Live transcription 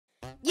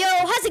Yo,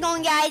 how's it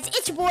going, guys?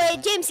 It's your boy,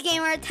 James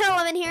Gamer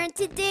 1011 here, and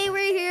today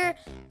we're here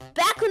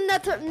back with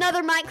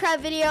another Minecraft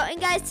video. And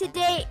guys,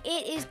 today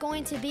it is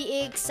going to be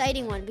an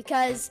exciting one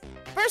because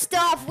first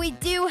off, we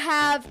do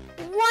have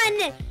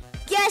one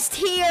guest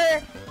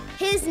here.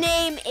 His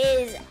name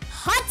is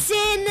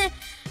Hudson.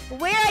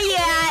 Where are you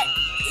at?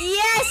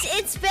 Yes,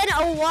 it's been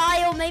a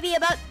while, maybe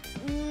about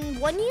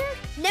 1 year.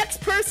 Next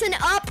person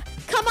up,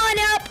 come on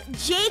up,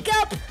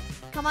 Jacob.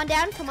 Come on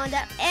down, come on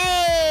down.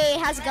 Hey,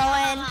 how's it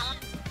going?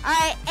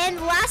 Alright, and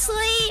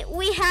lastly,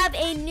 we have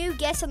a new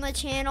guest on the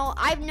channel.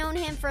 I've known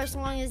him for as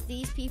long as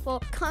these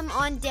people. Come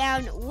on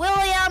down,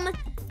 William.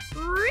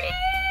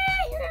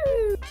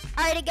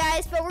 Alrighty,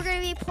 guys, but we're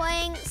going to be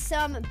playing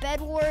some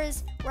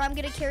Bedwars where I'm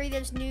going to carry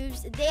those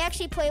noobs. They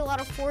actually play a lot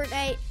of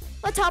Fortnite.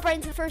 Let's hop right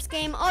into the first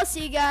game. I'll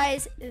see you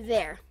guys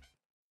there.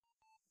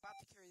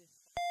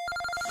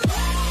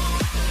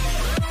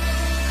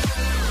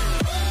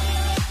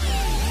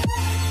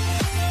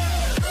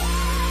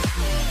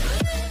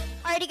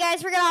 Alrighty,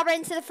 guys, we're gonna hop right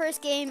into the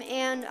first game,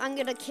 and I'm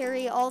gonna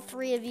carry all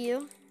three of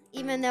you,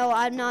 even though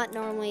I'm not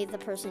normally the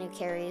person who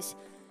carries.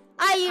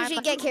 I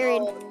usually get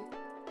carried. I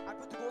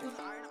put the gold in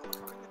the iron. I'm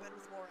covering the bed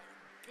with more.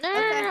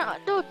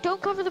 No,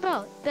 don't cover the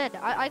bed.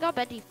 I got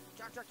bed defense.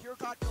 Jack, you're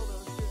God builder.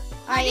 Let's do it.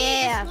 Alright,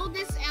 yeah. Hold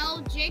this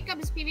L. Jacob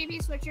is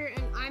PvP switcher,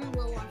 and I'm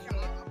Will Watcher.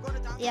 I'm going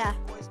to diamond Yeah.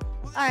 boys.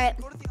 Alright.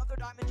 Go to the other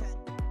diamond gen.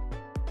 We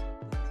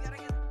gotta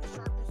get the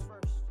sharpness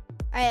first.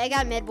 Alright, I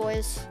got mid,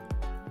 boys.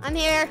 I'm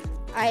here.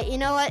 Alright, you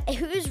know what?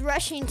 Who's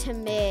rushing to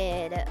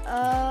mid?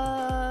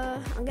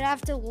 I'm gonna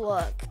have to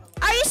look.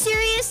 Are you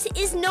serious?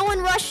 Is no one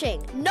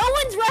rushing? No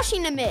one's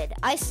rushing to mid.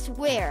 I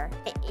swear.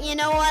 You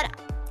know what?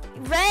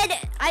 Red,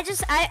 I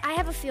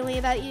have a feeling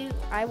about you.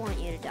 I want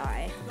you to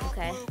die.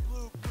 Okay.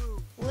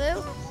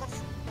 Blue?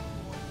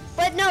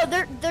 But no,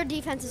 their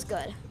defense is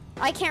good.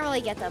 I can't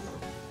really get them.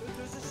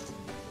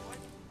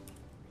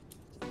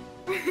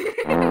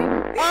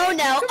 Oh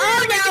no!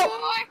 Oh no!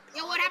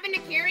 Yo, what happened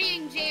to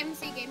carrying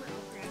JMC Gamer? Oh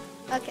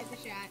crap. Okay. The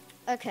chat.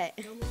 Okay.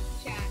 Don't miss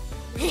the chat.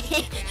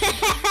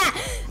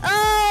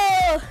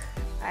 Oh!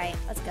 Alright,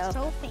 let's go.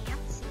 So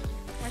fancy.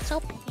 We're so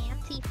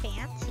fancy,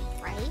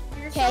 right?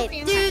 You're so Okay,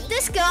 fancy. dude,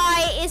 this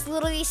guy is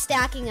literally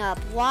stacking up.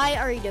 Why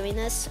are you doing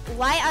this?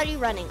 Why are you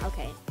running?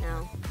 Okay,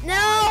 no.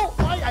 No!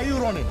 Why are you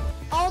running?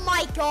 Oh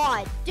my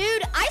god.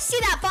 Dude, I see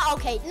that but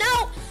okay,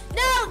 no!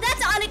 No,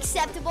 that's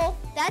unacceptable.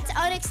 That's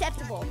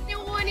unacceptable. The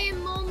one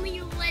and lonely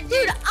legend.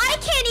 Dude, I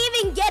can't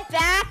even get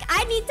back.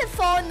 I need to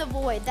fall in the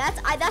void. That's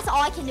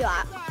all I can do.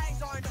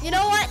 You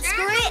know what?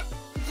 Screw it.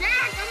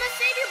 Jack, I'm gonna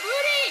save your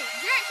booty.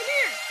 Jack, come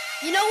here.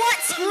 You know what?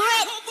 Screw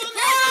it.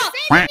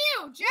 I'm saving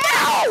you.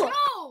 Jack, No!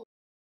 no.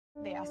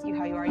 They ask you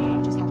how you are,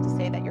 you just have to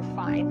say that you're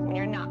fine when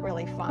you're not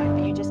really fine,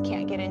 but you just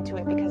can't get into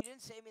it because You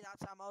didn't save me that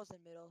time. I was in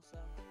middle, so.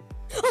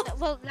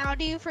 Well, now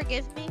do you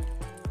forgive me?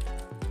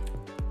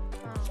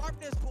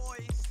 Sharpness,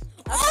 boys.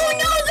 Oh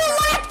no, the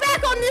lag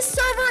back on this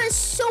server is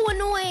so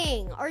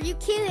annoying. Are you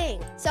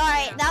kidding?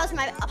 Sorry, that was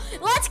my.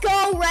 Let's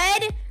go,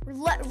 Red.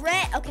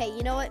 Red. Okay,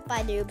 you know what?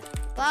 Bye, noob.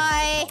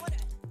 Bye.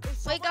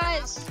 Wait,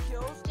 guys.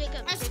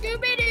 Jacob. A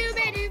Scooby-Doo.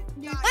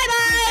 Bye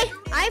bye.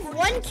 I have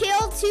 1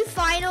 kill, 2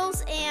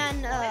 finals,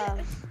 and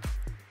God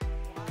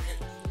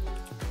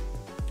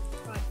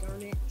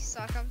darn it. You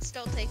suck. I'm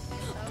still taking it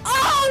though.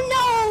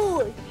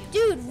 oh no,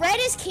 dude, Red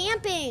is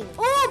camping.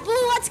 Oh,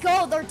 Blue, let's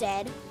go. They're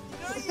dead.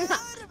 No, you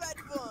had a bad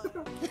fun.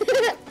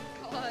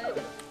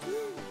 God.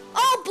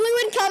 Oh, Blue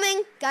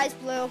incoming, guys.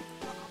 Blue. I'm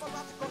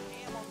about to go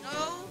ham on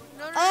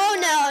Oh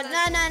no.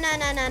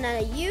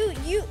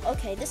 You.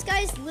 Okay, this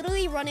guy's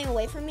literally running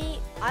away from me.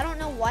 I don't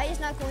know why he's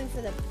not going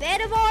for the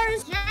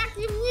Bedwars. Jack,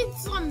 you need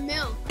some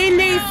milk. He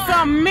needs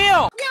some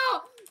milk. Yo,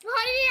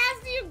 Honey has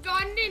the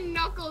Ugandan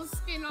knuckles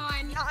skin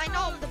on. I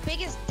know, the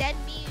biggest dead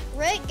meat.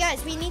 Right,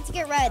 guys, we need to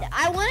get red.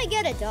 I want to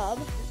get a dub.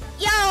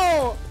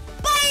 Yo,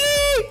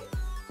 bye.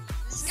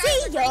 This See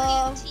guy's ya. a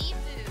Tifu.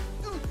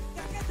 Dude,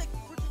 that guy's like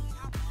freaking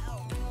top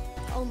L.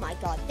 Oh my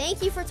god,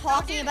 thank you for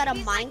talking Dude, about a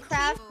he's like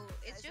Minecraft. Tifu.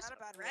 It's just not a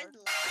bad red. word.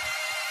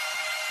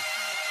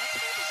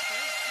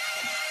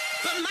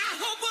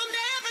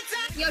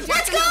 Yo, Jack,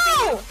 Let's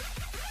go!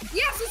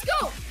 Yes, let's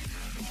go.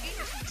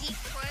 Deep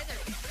weather.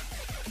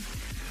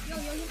 Yo.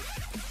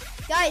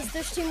 Guys,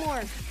 there's 2 more.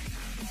 I get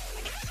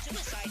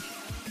suicide, you know.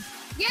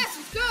 Yes,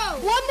 let's go.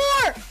 1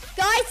 more!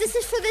 Guys, this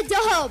is for the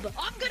dub.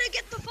 I'm gonna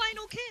get the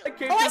final kill.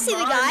 Oh, I see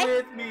the guy.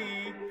 With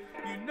me.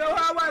 You know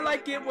how I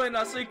like it when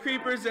I see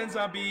creepers and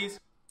zombies.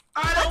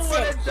 I don't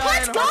Hudson, want to die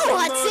let's in go,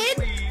 hard Hudson.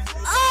 mode, please.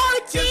 Oh,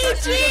 Just like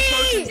the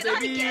potions GG! they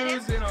be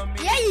using on me.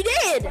 Yeah, you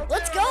did.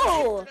 Let's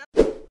go.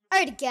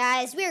 Alright,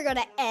 guys, we are going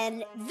to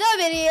end the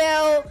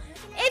video.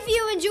 If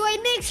you enjoyed,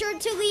 make sure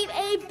to leave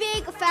a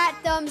big fat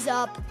thumbs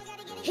up.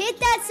 Hit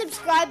that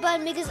subscribe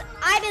button because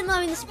I've been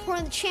loving the support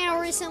on the channel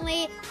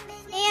recently.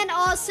 And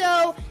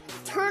also,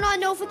 turn on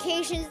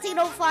notifications to get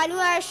notified when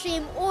I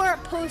stream or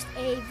post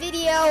a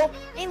video.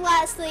 And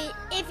lastly,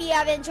 if you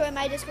haven't enjoyed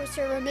my Discord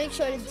server, make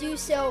sure to do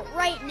so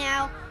right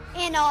now.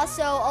 And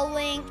also, a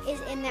link is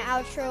in the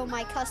outro,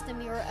 my custom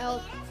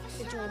URL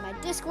to join my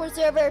Discord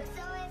server.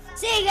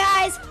 See you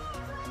guys.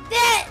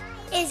 That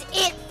is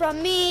it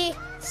from me.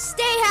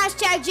 Stay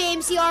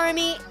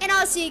 #JamesCRME, and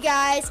I'll see you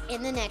guys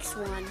in the next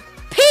one.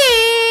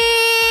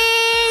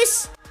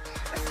 Peace!